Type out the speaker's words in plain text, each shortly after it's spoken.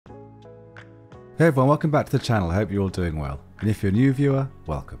Hey everyone, welcome back to the channel. I hope you're all doing well. And if you're a new viewer,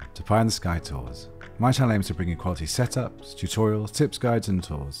 welcome to Pie in the Sky Tours. My channel aims to bring you quality setups, tutorials, tips, guides and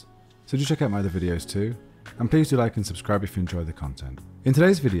tours. So do check out my other videos too. And please do like and subscribe if you enjoy the content. In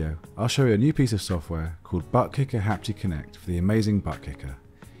today's video, I'll show you a new piece of software called Buttkicker Hapticonnect for the amazing Buttkicker.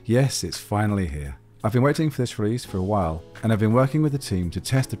 Yes, it's finally here. I've been waiting for this release for a while, and I've been working with the team to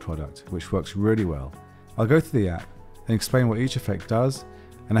test the product, which works really well. I'll go through the app and explain what each effect does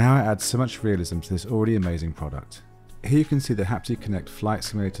and how it adds so much realism to this already amazing product. Here you can see the Hapticonnect flight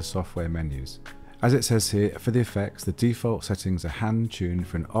simulator software menus. As it says here, for the effects, the default settings are hand-tuned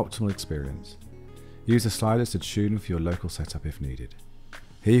for an optimal experience. Use the sliders to tune for your local setup if needed.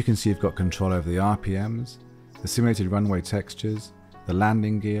 Here you can see you've got control over the RPMs, the simulated runway textures, the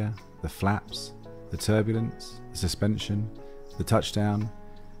landing gear, the flaps, the turbulence, the suspension, the touchdown,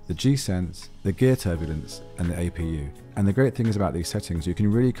 the G-Sense, the gear turbulence and the APU. And the great thing is about these settings, you can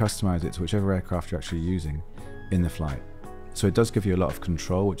really customize it to whichever aircraft you're actually using in the flight. So it does give you a lot of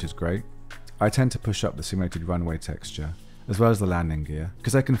control, which is great. I tend to push up the simulated runway texture as well as the landing gear,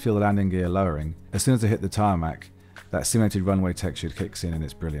 because I can feel the landing gear lowering. As soon as I hit the tarmac, that simulated runway texture kicks in and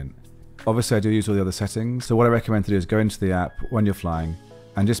it's brilliant. Obviously I do use all the other settings, so what I recommend to do is go into the app when you're flying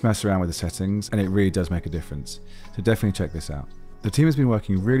and just mess around with the settings, and it really does make a difference. So definitely check this out. The team has been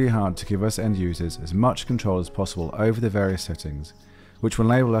working really hard to give us end users as much control as possible over the various settings, which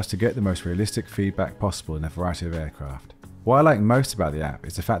will enable us to get the most realistic feedback possible in a variety of aircraft. What I like most about the app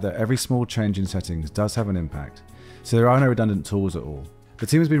is the fact that every small change in settings does have an impact, so there are no redundant tools at all. The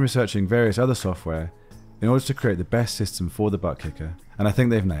team has been researching various other software in order to create the best system for the Buttkicker, and I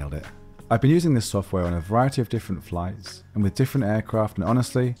think they've nailed it. I've been using this software on a variety of different flights and with different aircraft, and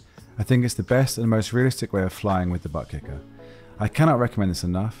honestly, I think it's the best and most realistic way of flying with the Buttkicker. I cannot recommend this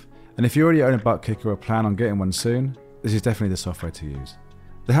enough, and if you already own a Buttkicker or plan on getting one soon, this is definitely the software to use.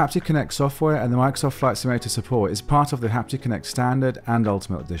 The Hapticonnect software and the Microsoft Flight Simulator support is part of the Hapticonnect Standard and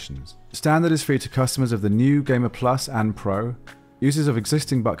Ultimate editions. Standard is free to customers of the new Gamer Plus and Pro. Users of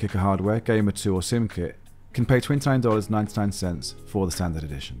existing Buttkicker hardware, Gamer 2 or SimKit, can pay $29.99 for the Standard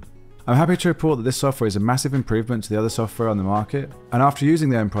edition. I'm happy to report that this software is a massive improvement to the other software on the market, and after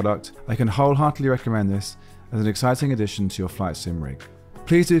using the end product, I can wholeheartedly recommend this as an exciting addition to your flight sim rig.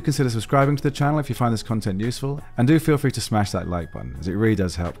 Please do consider subscribing to the channel if you find this content useful, and do feel free to smash that like button, as it really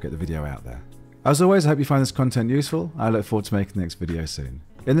does help get the video out there. As always, I hope you find this content useful. I look forward to making the next video soon.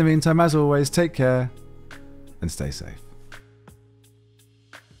 In the meantime, as always, take care and stay safe.